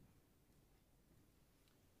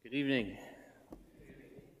Good evening.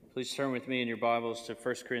 Please turn with me in your Bibles to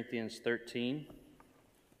 1 Corinthians 13.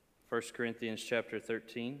 1 Corinthians chapter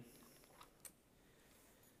 13.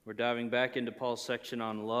 We're diving back into Paul's section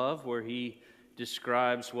on love, where he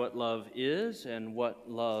describes what love is and what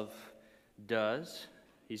love does.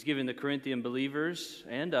 He's given the Corinthian believers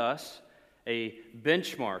and us a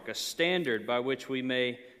benchmark, a standard by which we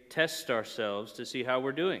may test ourselves to see how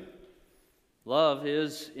we're doing. Love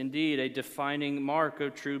is indeed a defining mark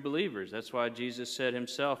of true believers. That's why Jesus said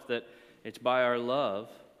himself that it's by our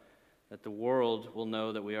love that the world will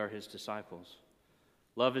know that we are his disciples.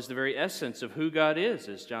 Love is the very essence of who God is,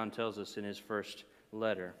 as John tells us in his first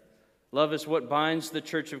letter. Love is what binds the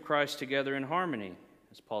church of Christ together in harmony,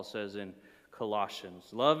 as Paul says in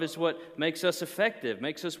Colossians. Love is what makes us effective,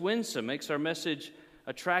 makes us winsome, makes our message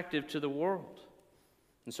attractive to the world.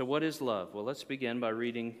 And so what is love? Well, let's begin by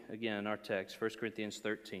reading again our text, 1 Corinthians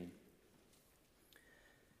 13.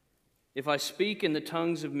 If I speak in the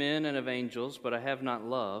tongues of men and of angels, but I have not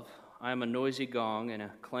love, I am a noisy gong and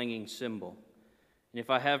a clanging cymbal. And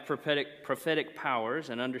if I have prophetic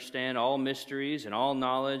powers and understand all mysteries and all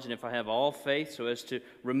knowledge, and if I have all faith so as to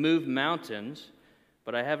remove mountains,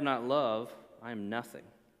 but I have not love, I am nothing.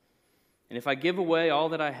 And if I give away all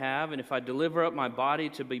that I have, and if I deliver up my body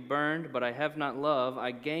to be burned, but I have not love,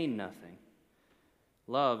 I gain nothing.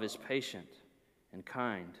 Love is patient and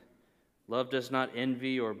kind. Love does not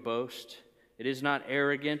envy or boast. It is not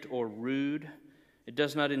arrogant or rude. It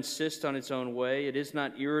does not insist on its own way. It is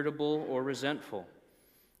not irritable or resentful.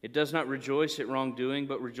 It does not rejoice at wrongdoing,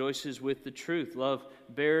 but rejoices with the truth. Love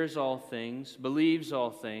bears all things, believes all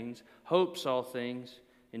things, hopes all things,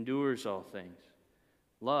 endures all things.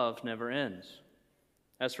 Love never ends.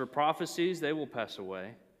 As for prophecies, they will pass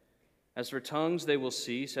away. As for tongues, they will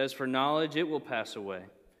cease. As for knowledge, it will pass away.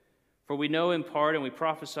 For we know in part and we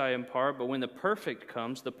prophesy in part, but when the perfect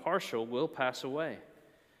comes, the partial will pass away.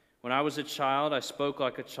 When I was a child, I spoke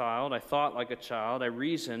like a child. I thought like a child. I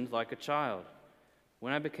reasoned like a child.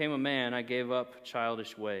 When I became a man, I gave up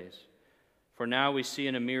childish ways. For now we see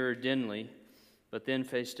in a mirror dimly, but then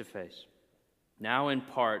face to face. Now in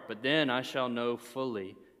part, but then I shall know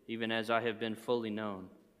fully, even as I have been fully known.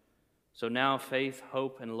 So now faith,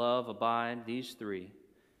 hope, and love abide, these three,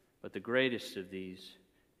 but the greatest of these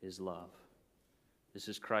is love. This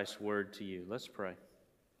is Christ's word to you. Let's pray.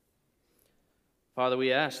 Father,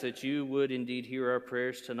 we ask that you would indeed hear our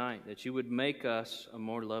prayers tonight, that you would make us a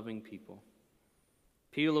more loving people.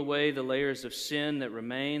 Peel away the layers of sin that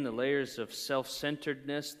remain, the layers of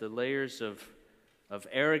self-centeredness, the layers of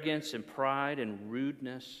arrogance and pride and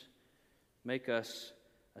rudeness. Make us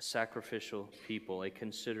a sacrificial people, a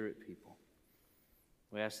considerate people.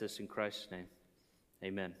 We ask this in Christ's name.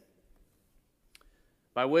 Amen.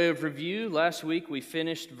 By way of review, last week we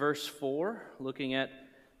finished verse 4, looking at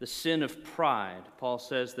the sin of pride. Paul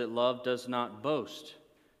says that love does not boast,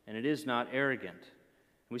 and it is not arrogant.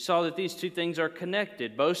 We saw that these two things are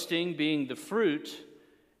connected, boasting being the fruit,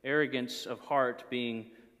 arrogance of heart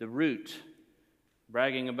being the root.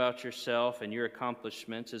 Bragging about yourself and your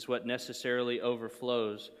accomplishments is what necessarily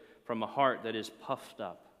overflows from a heart that is puffed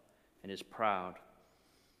up and is proud.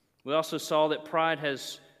 We also saw that pride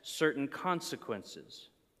has certain consequences.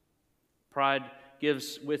 Pride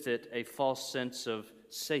gives with it a false sense of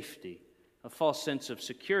safety, a false sense of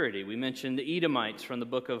security. We mentioned the Edomites from the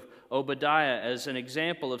book of Obadiah as an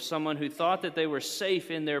example of someone who thought that they were safe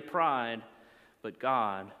in their pride, but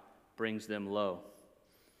God brings them low.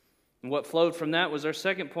 And what flowed from that was our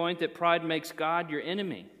second point, that pride makes God your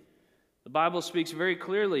enemy. The Bible speaks very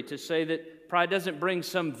clearly to say that pride doesn't bring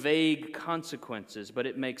some vague consequences, but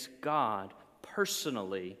it makes God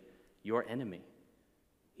personally your enemy.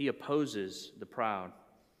 He opposes the proud.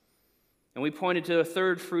 And we pointed to a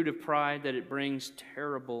third fruit of pride, that it brings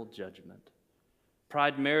terrible judgment.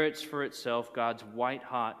 Pride merits for itself God's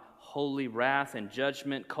white-hot, holy wrath and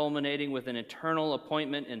judgment, culminating with an eternal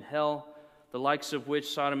appointment in hell, the likes of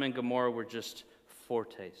which Sodom and Gomorrah were just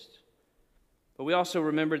foretastes. But we also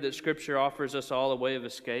remembered that Scripture offers us all a way of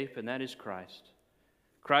escape, and that is Christ.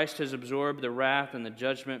 Christ has absorbed the wrath and the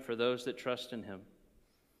judgment for those that trust in him.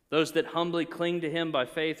 Those that humbly cling to him by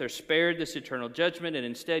faith are spared this eternal judgment and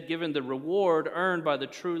instead given the reward earned by the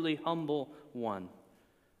truly humble one.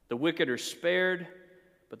 The wicked are spared,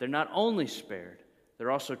 but they're not only spared,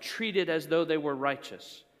 they're also treated as though they were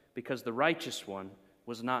righteous, because the righteous one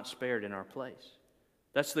was not spared in our place.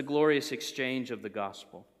 That's the glorious exchange of the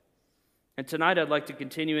gospel. And tonight I'd like to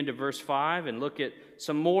continue into verse 5 and look at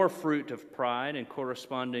some more fruit of pride and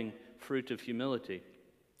corresponding fruit of humility.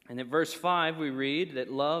 And in verse 5 we read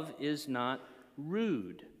that love is not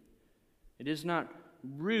rude. It is not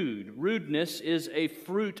rude. Rudeness is a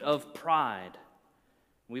fruit of pride.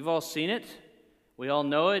 We've all seen it. We all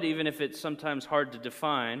know it, even if it's sometimes hard to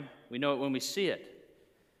define. We know it when we see it.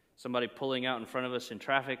 Somebody pulling out in front of us in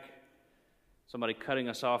traffic, somebody cutting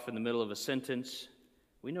us off in the middle of a sentence.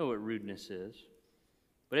 We know what rudeness is.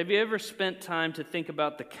 But have you ever spent time to think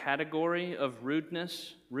about the category of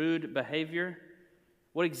rudeness, rude behavior?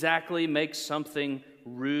 What exactly makes something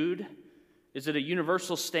rude? Is it a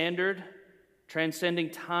universal standard,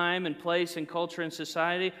 transcending time and place and culture and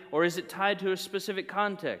society? Or is it tied to a specific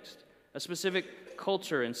context, a specific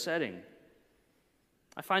culture and setting?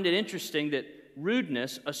 I find it interesting that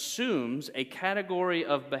rudeness assumes a category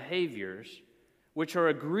of behaviors which are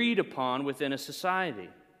agreed upon within a society,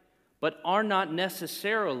 but are not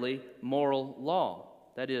necessarily moral law.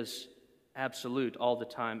 That is, absolute all the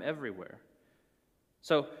time, everywhere.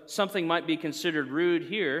 So something might be considered rude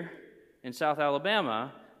here in South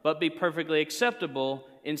Alabama, but be perfectly acceptable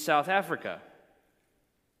in South Africa,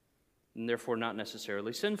 and therefore not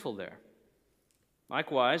necessarily sinful there.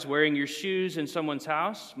 Likewise, wearing your shoes in someone's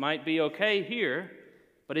house might be okay here,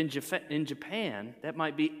 but in Japan, that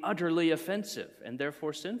might be utterly offensive and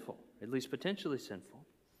therefore sinful, at least potentially sinful.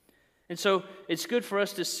 And so it's good for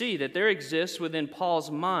us to see that there exists within Paul's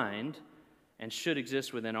mind, and should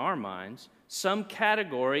exist within our minds, some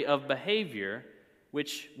category of behavior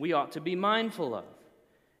which we ought to be mindful of.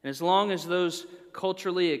 And as long as those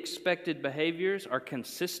culturally expected behaviors are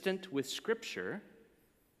consistent with Scripture,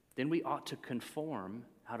 then we ought to conform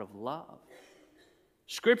out of love.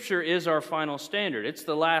 Scripture is our final standard. It's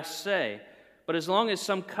the last say. But as long as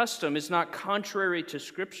some custom is not contrary to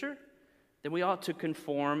Scripture, then we ought to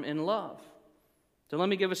conform in love. So let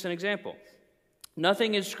me give us an example.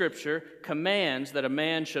 Nothing in Scripture commands that a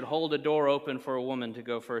man should hold a door open for a woman to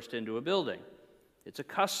go first into a building. It's a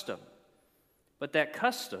custom. But that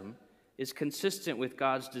custom is consistent with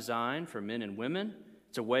God's design for men and women.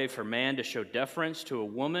 It's a way for man to show deference to a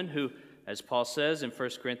woman who, as Paul says in 1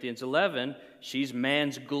 Corinthians 11, she's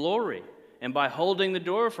man's glory. And by holding the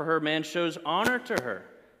door for her, man shows honor to her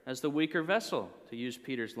as the weaker vessel, to use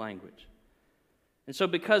Peter's language. And so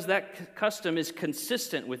because that custom is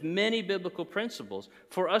consistent with many biblical principles,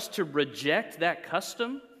 for us to reject that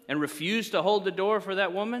custom and refuse to hold the door for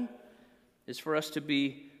that woman is for us to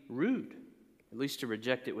be rude, at least to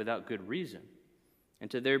reject it without good reason, and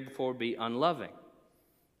to therefore be unloving.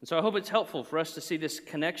 And so I hope it's helpful for us to see this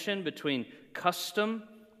connection between custom,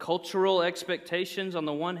 cultural expectations on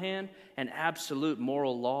the one hand, and absolute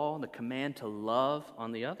moral law, the command to love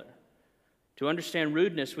on the other. To understand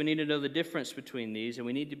rudeness, we need to know the difference between these, and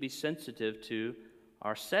we need to be sensitive to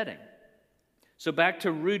our setting. So back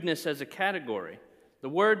to rudeness as a category. The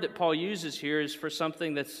word that Paul uses here is for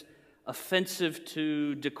something that's offensive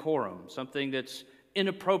to decorum, something that's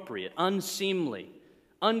inappropriate, unseemly,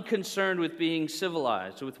 unconcerned with being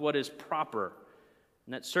civilized, with what is proper.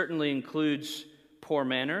 And that certainly includes poor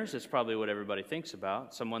manners. That's probably what everybody thinks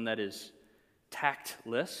about, someone that is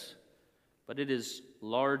tactless, but it is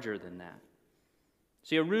larger than that.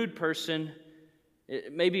 See, a rude person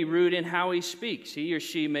may be rude in how he speaks. He or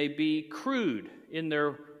she may be crude in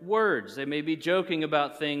their words. They may be joking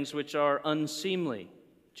about things which are unseemly,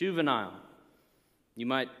 juvenile. You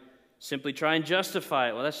might simply try and justify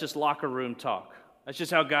it. Well, that's just locker room talk. That's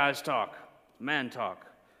just how guys talk, man talk.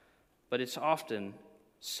 But it's often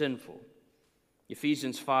sinful.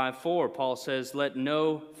 Ephesians 5:4, Paul says, "Let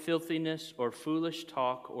no filthiness or foolish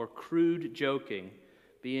talk or crude joking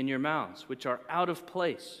be in your mouths, which are out of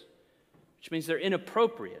place," which means they're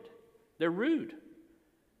inappropriate. They're rude.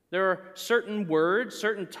 There are certain words,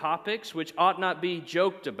 certain topics which ought not be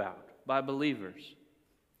joked about by believers.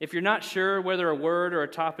 If you're not sure whether a word or a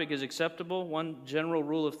topic is acceptable, one general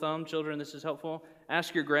rule of thumb, children, this is helpful,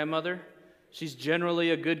 ask your grandmother. She's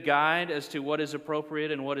generally a good guide as to what is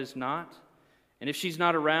appropriate and what is not. And if she's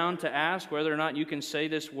not around to ask whether or not you can say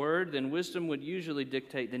this word, then wisdom would usually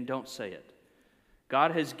dictate, then don't say it.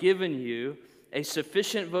 God has given you a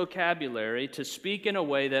sufficient vocabulary to speak in a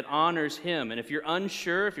way that honors Him. And if you're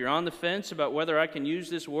unsure, if you're on the fence about whether I can use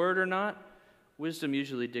this word or not, wisdom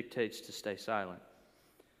usually dictates to stay silent.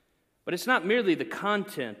 But it's not merely the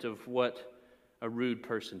content of what a rude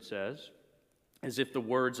person says, as if the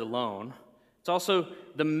words alone. It's also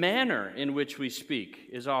the manner in which we speak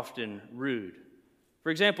is often rude. For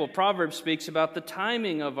example, Proverbs speaks about the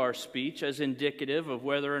timing of our speech as indicative of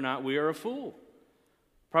whether or not we are a fool.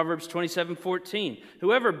 Proverbs 27:14,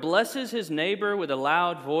 "Whoever blesses his neighbor with a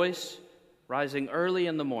loud voice, rising early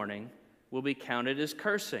in the morning, will be counted as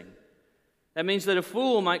cursing." That means that a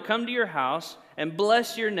fool might come to your house and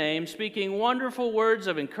bless your name, speaking wonderful words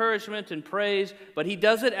of encouragement and praise, but he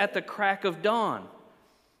does it at the crack of dawn,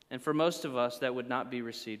 And for most of us, that would not be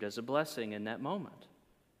received as a blessing in that moment.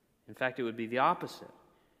 In fact, it would be the opposite,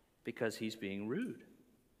 because he's being rude.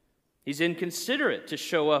 He's inconsiderate to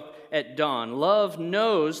show up at dawn. Love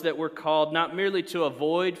knows that we're called not merely to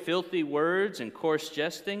avoid filthy words and coarse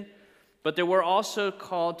jesting, but that we're also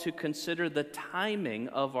called to consider the timing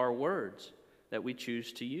of our words that we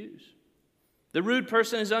choose to use. The rude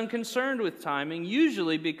person is unconcerned with timing,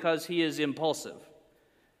 usually because he is impulsive.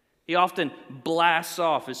 He often blasts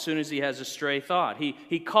off as soon as he has a stray thought.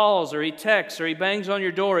 He calls or he texts or he bangs on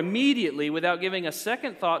your door immediately without giving a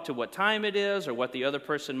second thought to what time it is or what the other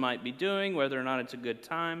person might be doing, whether or not it's a good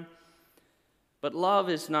time. But love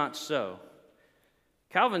is not so.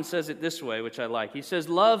 Calvin says it this way, which I like. He says,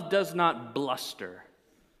 love does not bluster,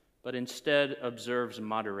 but instead observes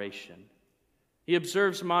moderation. He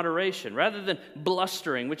observes moderation rather than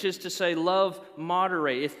blustering, which is to say love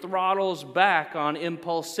moderates. It throttles back on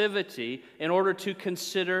impulsivity in order to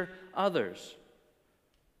consider others.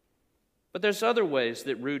 But there's other ways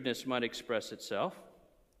that rudeness might express itself.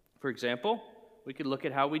 For example, we could look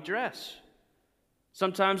at how we dress.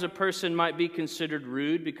 Sometimes a person might be considered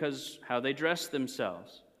rude because how they dress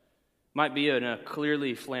themselves. Might be in a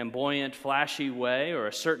clearly flamboyant, flashy way, or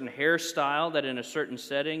a certain hairstyle that in a certain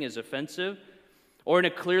setting is offensive, or in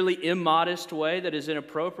a clearly immodest way that is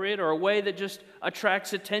inappropriate, or a way that just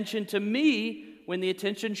attracts attention to me when the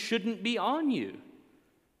attention shouldn't be on you.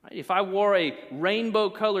 If I wore a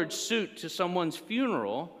rainbow-colored suit to someone's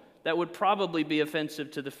funeral, that would probably be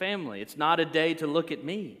offensive to the family. It's not a day to look at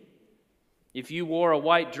me. If you wore a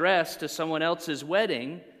white dress to someone else's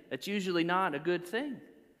wedding, that's usually not a good thing.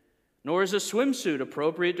 Nor is a swimsuit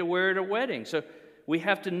appropriate to wear at a wedding. So we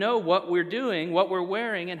have to know what we're doing, what we're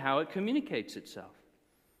wearing, and how it communicates itself.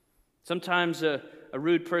 Sometimes a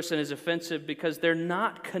rude person is offensive because they're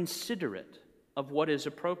not considerate of what is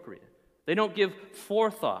appropriate. They don't give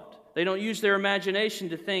forethought. They don't use their imagination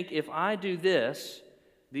to think, if I do this,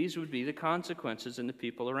 these would be the consequences in the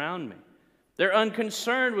people around me. They're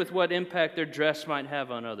unconcerned with what impact their dress might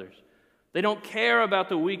have on others. They don't care about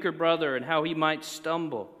the weaker brother and how he might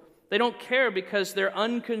stumble. They don't care because they're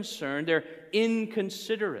unconcerned, they're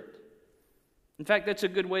inconsiderate. In fact, that's a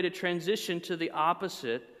good way to transition to the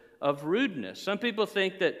opposite of rudeness. Some people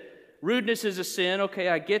think that rudeness is a sin. Okay,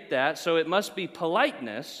 I get that. So it must be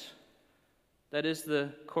politeness that is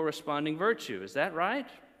the corresponding virtue. Is that right?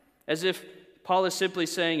 As if Paul is simply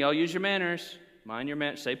saying, oh, use your manners, mind your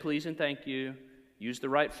manners, say please and thank you, use the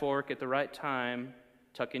right fork at the right time,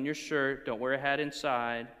 tuck in your shirt, don't wear a hat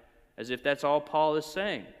inside, as if that's all Paul is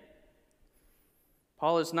saying.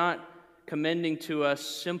 Paul is not commending to us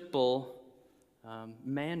simple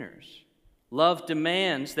manners. Love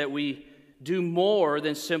demands that we do more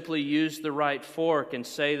than simply use the right fork and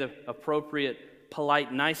say the appropriate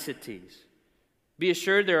polite niceties. Be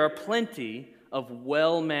assured there are plenty of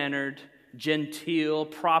well-mannered, genteel,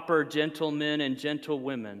 proper gentlemen and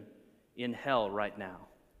gentlewomen in hell right now.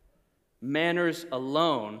 Manners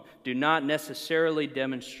alone do not necessarily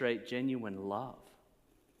demonstrate genuine love.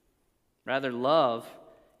 Rather, love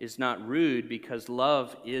is not rude because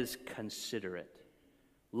love is considerate.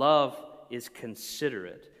 Love is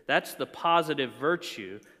considerate. That's the positive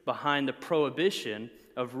virtue behind the prohibition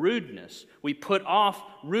of rudeness. We put off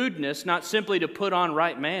rudeness not simply to put on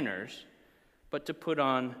right manners, but to put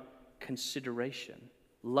on consideration,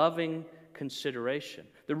 loving consideration.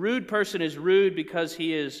 The rude person is rude because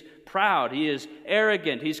he is proud, he is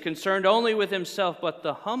arrogant, he's concerned only with himself, but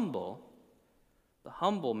the humble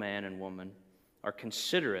man and woman are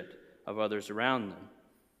considerate of others around them.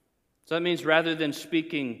 So that means rather than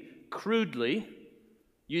speaking crudely,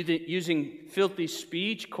 using filthy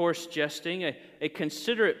speech, coarse jesting, a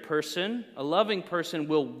considerate person, a loving person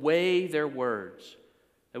will weigh their words.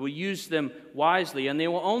 They will use them wisely, and they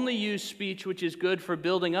will only use speech which is good for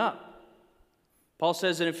building up. Paul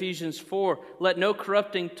says in Ephesians 4, let no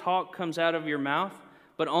corrupting talk comes out of your mouth,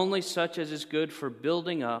 but only such as is good for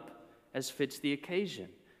building up as fits the occasion,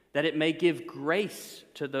 that it may give grace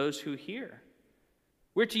to those who hear.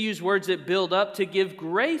 We're to use words that build up to give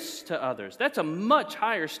grace to others. That's a much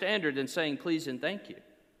higher standard than saying please and thank you.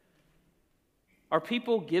 Are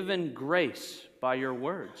people given grace by your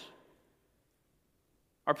words?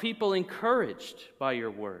 Are people encouraged by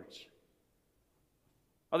your words?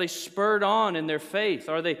 Are they spurred on in their faith?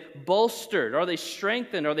 Are they bolstered? Are they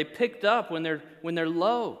strengthened? Are they picked up when they're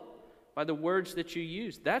low by the words that you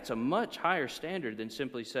use? That's a much higher standard than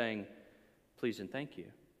simply saying please and thank you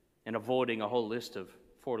and avoiding a whole list of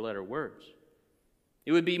four-letter words.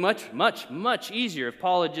 It would be much, much, much easier if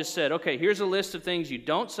Paul had just said, okay, here's a list of things you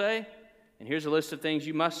don't say, and here's a list of things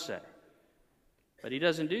you must say. But he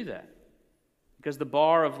doesn't do that. because the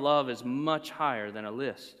bar of love is much higher than a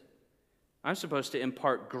list. I'm supposed to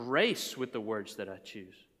impart grace with the words that I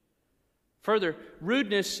choose. Further,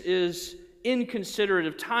 rudeness is inconsiderate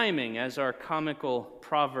of timing, as our comical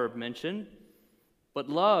proverb mentioned, but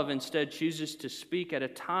love instead chooses to speak at a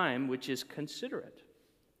time which is considerate.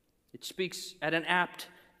 It speaks at an apt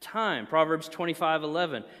time. Proverbs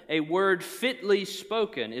 25:11, a word fitly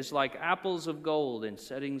spoken is like apples of gold in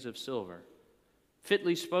settings of silver.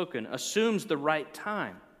 Fitly spoken assumes the right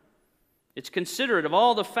time. It's considerate of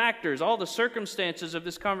all the factors, all the circumstances of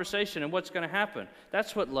this conversation and what's going to happen.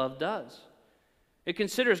 That's what love does. It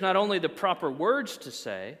considers not only the proper words to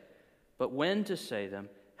say, but when to say them,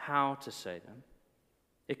 how to say them.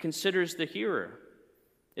 It considers the hearer.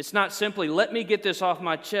 It's not simply, let me get this off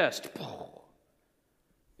my chest.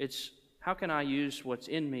 It's, how can I use what's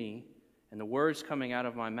in me and the words coming out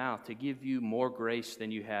of my mouth to give you more grace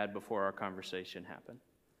than you had before our conversation happened?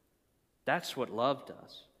 That's what love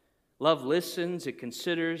does. Love listens, it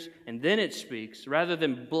considers, and then it speaks, rather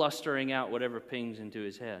than blustering out whatever pings into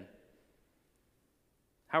his head.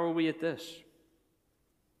 How are we at this?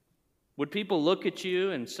 Would people look at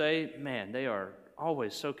you and say, man, they are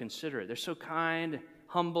always so considerate. They're so kind,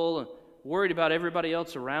 humble, and worried about everybody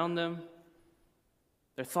else around them.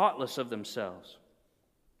 They're thoughtless of themselves.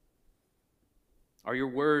 Are your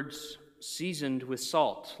words seasoned with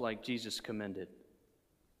salt, like Jesus commended?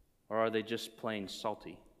 Or are they just plain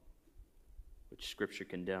salty, which Scripture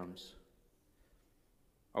condemns?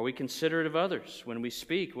 Are we considerate of others when we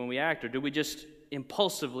speak, when we act, or do we just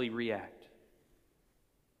impulsively react?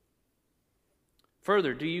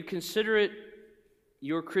 Further, do you consider it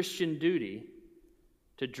your Christian duty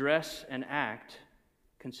to dress and act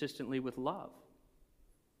consistently with love?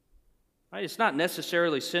 Right? It's not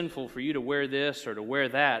necessarily sinful for you to wear this or to wear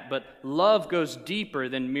that, but love goes deeper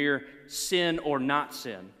than mere sin or not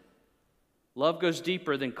sin. Love goes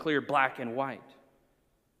deeper than clear black and white.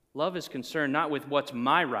 Love is concerned not with what's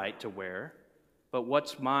my right to wear, but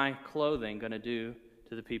what's my clothing going to do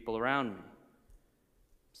to the people around me.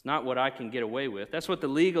 It's not what I can get away with. That's what the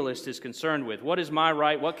legalist is concerned with. What is my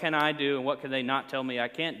right? What can I do? And what can they not tell me I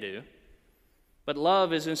can't do? But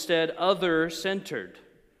love is instead other-centered.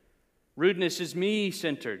 Rudeness is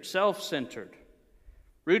me-centered, self-centered.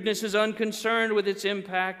 Rudeness is unconcerned with its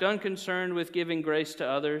impact, unconcerned with giving grace to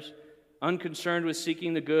others, unconcerned with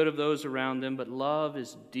seeking the good of those around them. But love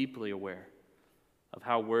is deeply aware of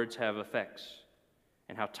how words have effects,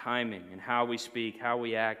 and how timing and how we speak, how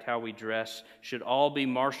we act, how we dress should all be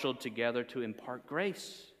marshaled together to impart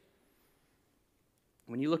grace.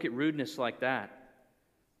 When you look at rudeness like that,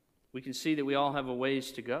 we can see that we all have a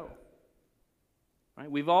ways to go.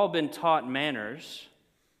 Right? We've all been taught manners,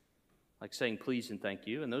 like saying please and thank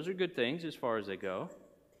you, and those are good things as far as they go.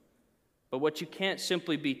 But what you can't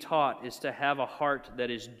simply be taught is to have a heart that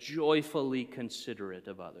is joyfully considerate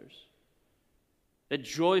of others, that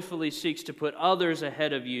joyfully seeks to put others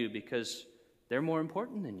ahead of you because they're more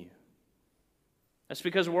important than you. That's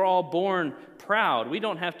because we're all born proud. We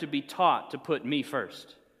don't have to be taught to put me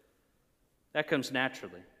first. That comes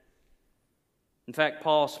naturally. In fact,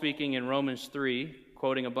 Paul, speaking in Romans 3,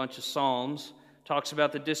 quoting a bunch of Psalms, talks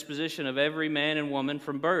about the disposition of every man and woman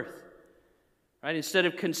from birth. Right? Instead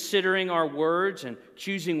of considering our words and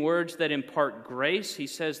choosing words that impart grace, he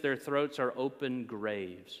says their throats are open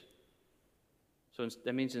graves. So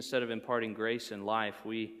that means instead of imparting grace and life,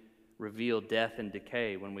 we reveal death and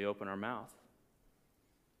decay when we open our mouth.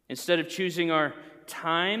 Instead of choosing our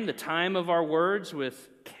time, the time of our words with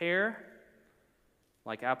care,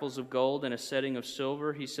 like apples of gold in a setting of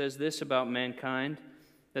silver, he says this about mankind,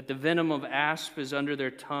 that the venom of asp is under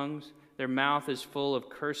their tongues, their mouth is full of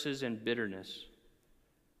curses and bitterness.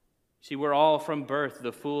 See, we're all from birth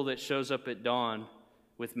the fool that shows up at dawn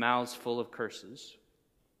with mouths full of curses.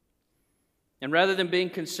 And rather than being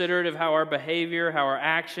considerate of how our behavior, how our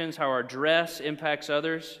actions, how our dress impacts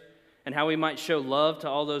others, and how we might show love to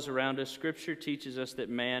all those around us, Scripture teaches us that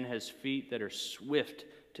man has feet that are swift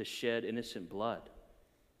to shed innocent blood.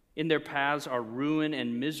 In their paths are ruin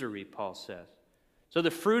and misery, Paul says. So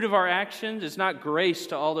the fruit of our actions is not grace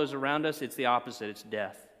to all those around us, it's the opposite, it's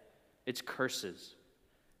death. It's curses.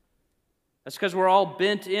 That's because we're all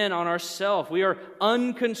bent in on ourselves. We are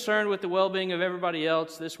unconcerned with the well-being of everybody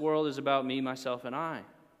else. This world is about me, myself, and I.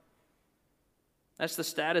 That's the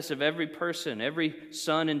status of every person, every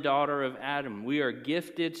son and daughter of Adam. We are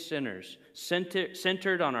gifted sinners,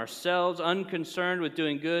 centered on ourselves, unconcerned with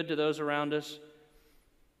doing good to those around us.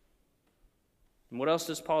 And what else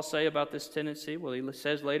does Paul say about this tendency? Well, he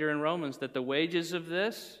says later in Romans that the wages of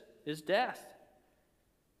this is death.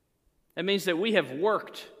 That means that we have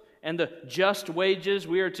worked and the just wages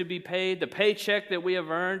we are to be paid, the paycheck that we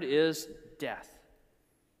have earned, is death.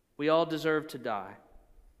 We all deserve to die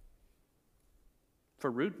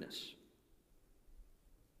for rudeness.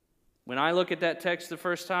 When I look at that text the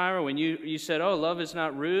first time, or when you said, oh, love is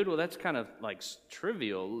not rude, well, that's kind of like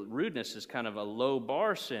trivial. Rudeness is kind of a low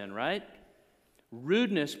bar sin, right?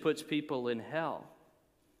 Rudeness puts people in hell,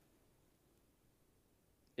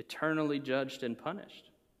 eternally judged and punished.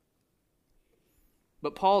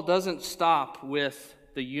 But Paul doesn't stop with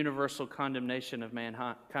the universal condemnation of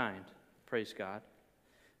mankind, praise God.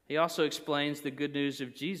 He also explains the good news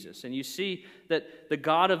of Jesus. And you see that the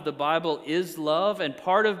God of the Bible is love, and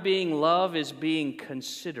part of being love is being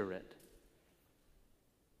considerate.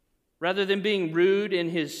 Rather than being rude in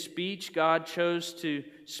his speech, God chose to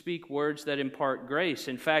speak words that impart grace.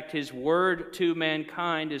 In fact, his word to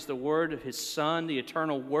mankind is the word of his Son, the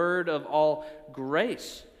eternal word of all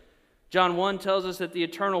grace. John 1 tells us that the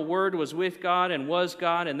eternal word was with God,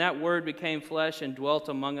 and that word became flesh and dwelt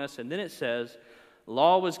among us. And then it says,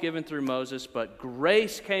 law was given through Moses, but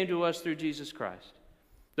grace came to us through Jesus Christ.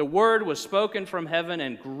 The word was spoken from heaven,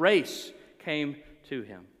 and grace came to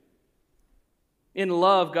him. In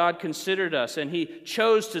love, God considered us, and he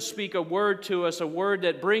chose to speak a word to us, a word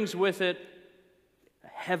that brings with it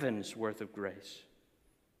heaven's worth of grace.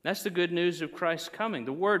 That's the good news of Christ's coming.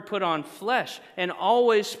 The Word put on flesh and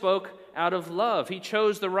always spoke out of love. He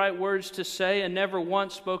chose the right words to say and never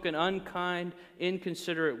once spoke an unkind,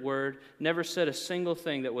 inconsiderate word, never said a single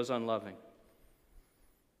thing that was unloving.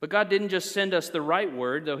 But God didn't just send us the right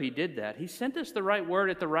word, though he did that. He sent us the right word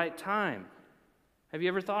at the right time. Have you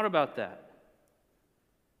ever thought about that?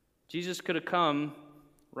 Jesus could have come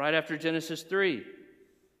right after Genesis 3.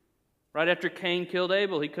 Right after Cain killed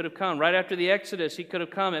Abel, he could have come. Right after the Exodus, he could have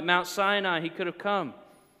come. At Mount Sinai, he could have come.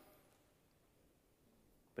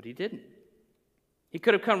 But he didn't. He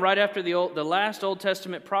could have come right after the last Old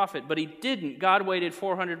Testament prophet, but he didn't. God waited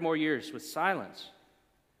 400 more years with silence.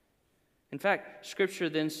 In fact, Scripture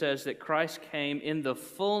then says that Christ came in the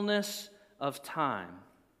fullness of time,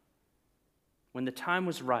 when the time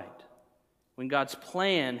was right, when God's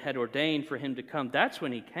plan had ordained for him to come. That's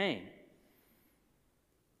when he came.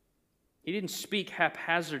 He didn't speak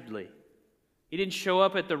haphazardly. He didn't show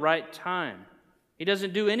up at the right time. He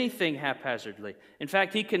doesn't do anything haphazardly. In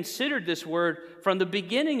fact, he considered this word from the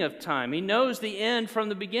beginning of time. He knows the end from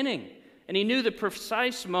the beginning. And he knew the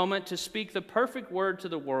precise moment to speak the perfect word to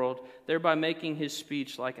the world, thereby making his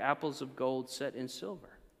speech like apples of gold set in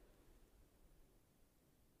silver.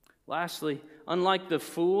 Lastly, unlike the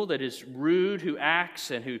fool that is rude, who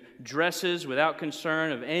acts and who dresses without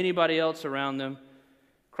concern of anybody else around them,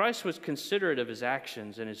 Christ was considerate of his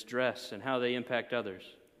actions and his dress and how they impact others.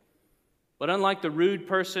 But unlike the rude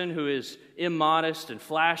person who is immodest and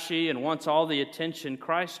flashy and wants all the attention,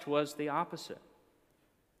 Christ was the opposite.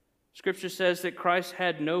 Scripture says that Christ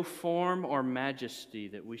had no form or majesty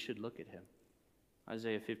that we should look at him.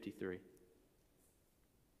 Isaiah 53.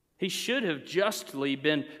 He should have justly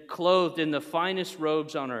been clothed in the finest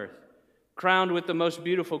robes on earth, crowned with the most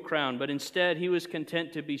beautiful crown, but instead he was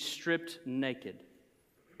content to be stripped naked,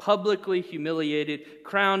 publicly humiliated,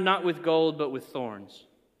 crowned not with gold but with thorns.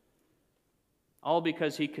 All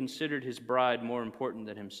because he considered his bride more important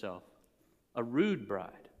than himself. A rude bride,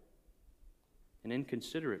 an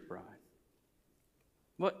inconsiderate bride.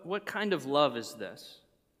 What kind of love is this?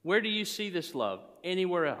 Where do you see this love?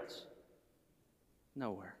 Anywhere else?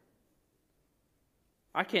 Nowhere.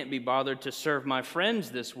 I can't be bothered to serve my friends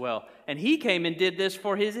this well, and he came and did this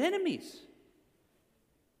for his enemies.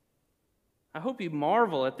 I hope you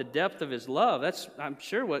marvel at the depth of his love. That's, I'm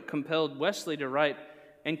sure, what compelled Wesley to write,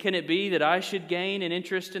 "And can it be that I should gain an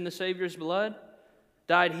interest in the Savior's blood?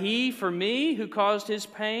 Died he for me who caused his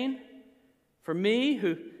pain? For me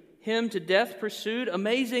who him to death pursued?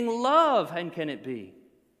 Amazing love, and can it be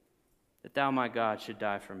that thou, my God, should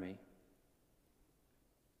die for me?"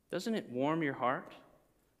 Doesn't it warm your heart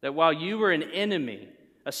that while you were an enemy,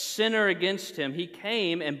 a sinner against him, he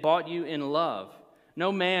came and bought you in love?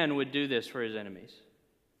 No man would do this for his enemies.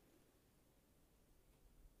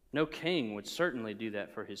 No king would certainly do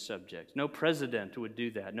that for his subjects. No president would do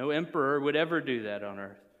that. No emperor would ever do that on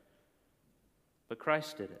earth. But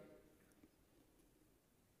Christ did it.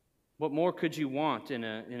 What more could you want in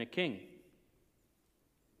a king?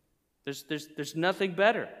 There's nothing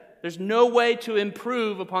better. There's no way to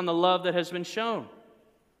improve upon the love that has been shown.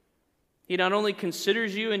 He not only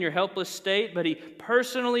considers you in your helpless state, but he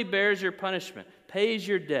personally bears your punishment, pays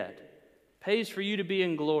your debt, pays for you to be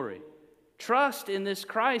in glory. Trust in this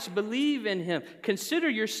Christ. Believe in him. Consider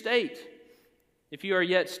your state if you are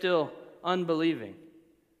yet still unbelieving.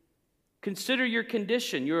 Consider your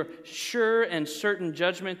condition, your sure and certain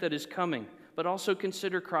judgment that is coming, but also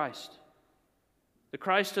consider Christ, the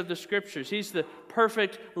Christ of the Scriptures. He's the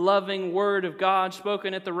perfect, loving Word of God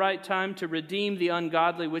spoken at the right time to redeem the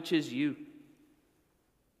ungodly, which is you.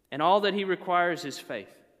 And all that He requires is faith.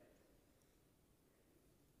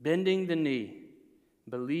 Bending the knee,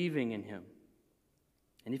 believing in Him.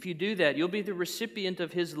 And if you do that, you'll be the recipient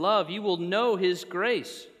of His love. You will know His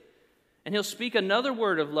grace. And He'll speak another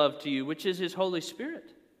word of love to you, which is His Holy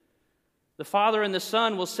Spirit. The Father and the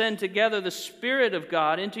Son will send together the Spirit of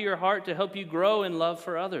God into your heart to help you grow in love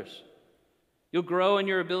for others. You'll grow in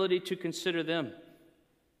your ability to consider them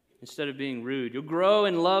instead of being rude. You'll grow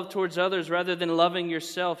in love towards others rather than loving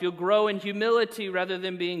yourself. You'll grow in humility rather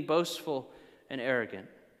than being boastful and arrogant.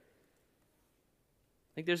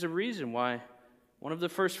 I think there's a reason why one of the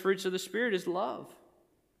first fruits of the Spirit is love.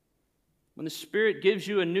 When the Spirit gives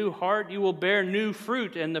you a new heart, you will bear new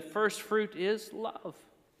fruit, and the first fruit is love.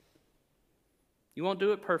 You won't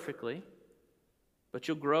do it perfectly, but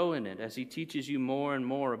you'll grow in it as He teaches you more and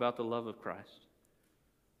more about the love of Christ.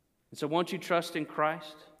 And so won't you trust in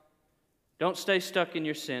Christ? Don't stay stuck in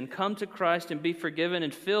your sin. Come to Christ and be forgiven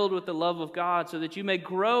and filled with the love of God so that you may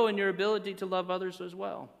grow in your ability to love others as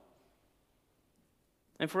well.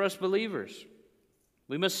 And for us believers,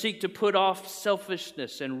 we must seek to put off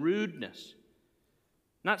selfishness and rudeness,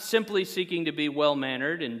 not simply seeking to be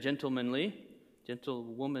well-mannered and gentlewomanly,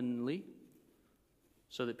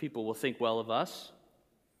 so that people will think well of us.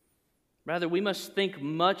 Rather, we must think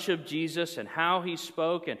much of Jesus and how He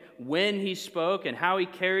spoke and when He spoke and how He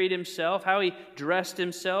carried Himself, how He dressed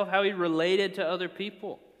Himself, how He related to other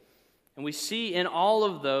people. And we see in all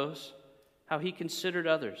of those how He considered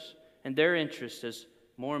others and their interests as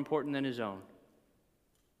more important than His own.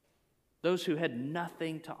 Those who had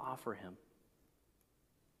nothing to offer Him,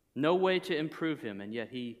 no way to improve Him, and yet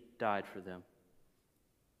He died for them.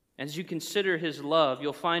 As you consider His love,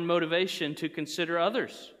 you'll find motivation to consider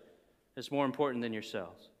others as more important than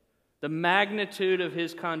yourselves. The magnitude of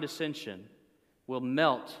His condescension will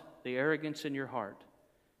melt the arrogance in your heart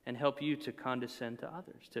and help you to condescend to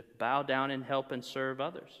others, to bow down and help and serve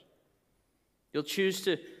others. You'll choose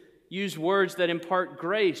to use words that impart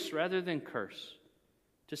grace rather than curse,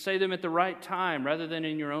 to say them at the right time rather than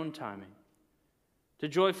in your own timing, to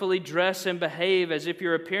joyfully dress and behave as if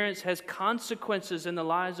your appearance has consequences in the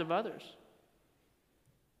lives of others.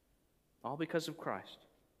 All because of Christ.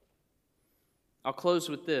 I'll close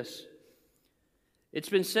with this. It's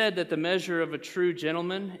been said that the measure of a true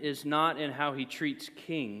gentleman is not in how he treats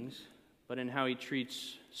kings, but in how he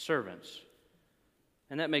treats servants.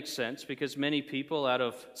 And that makes sense because many people, out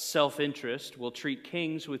of self-interest, will treat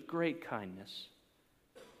kings with great kindness.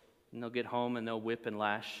 And they'll get home and they'll whip and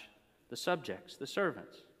lash the subjects, the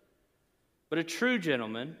servants. But a true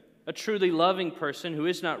gentleman, a truly loving person who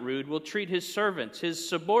is not rude, will treat his servants, his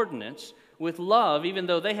subordinates, with love, even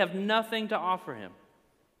though they have nothing to offer him.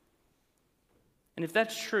 And if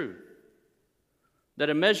that's true, that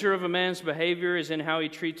a measure of a man's behavior is in how he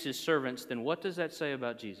treats his servants, then what does that say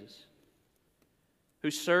about Jesus, who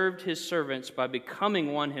served His servants by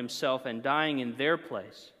becoming one Himself and dying in their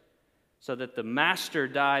place, so that the master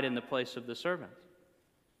died in the place of the servant,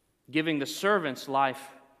 giving the servants life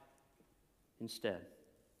instead?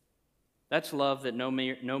 That's love that no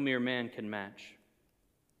mere man can match.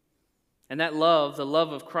 And that love, the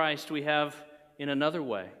love of Christ, we have in another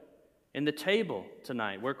way. In the table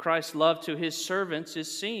tonight, where Christ's love to His servants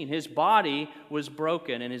is seen. His body was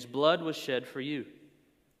broken and His blood was shed for you,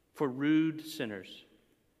 for rude sinners.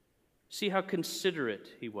 See how considerate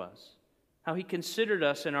He was, how He considered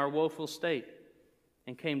us in our woeful state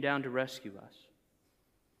and came down to rescue us.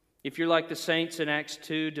 If you're like the saints in Acts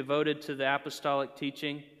 2, devoted to the apostolic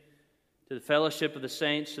teaching, to the fellowship of the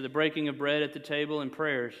saints, to the breaking of bread at the table and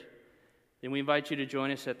prayers, then we invite you to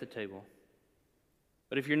join us at the table.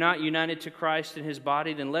 But if you're not united to Christ and His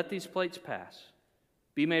body, then let these plates pass.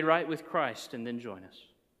 Be made right with Christ and then join us.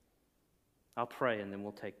 I'll pray and then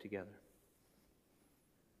we'll take together.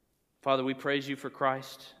 Father, we praise You for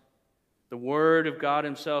Christ, the Word of God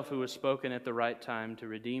Himself who was spoken at the right time to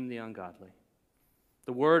redeem the ungodly.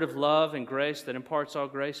 The word of love and grace that imparts all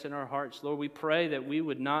grace in our hearts. Lord, we pray that we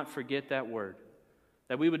would not forget that word,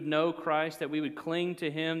 that we would know Christ, that we would cling to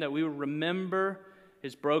Him, that we would remember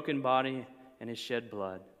His broken body and His shed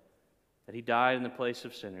blood, that He died in the place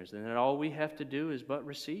of sinners, and that all we have to do is but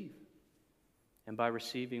receive. And by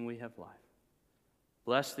receiving, we have life.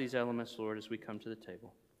 Bless these elements, Lord, as we come to the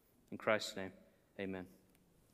table. In Christ's name, amen.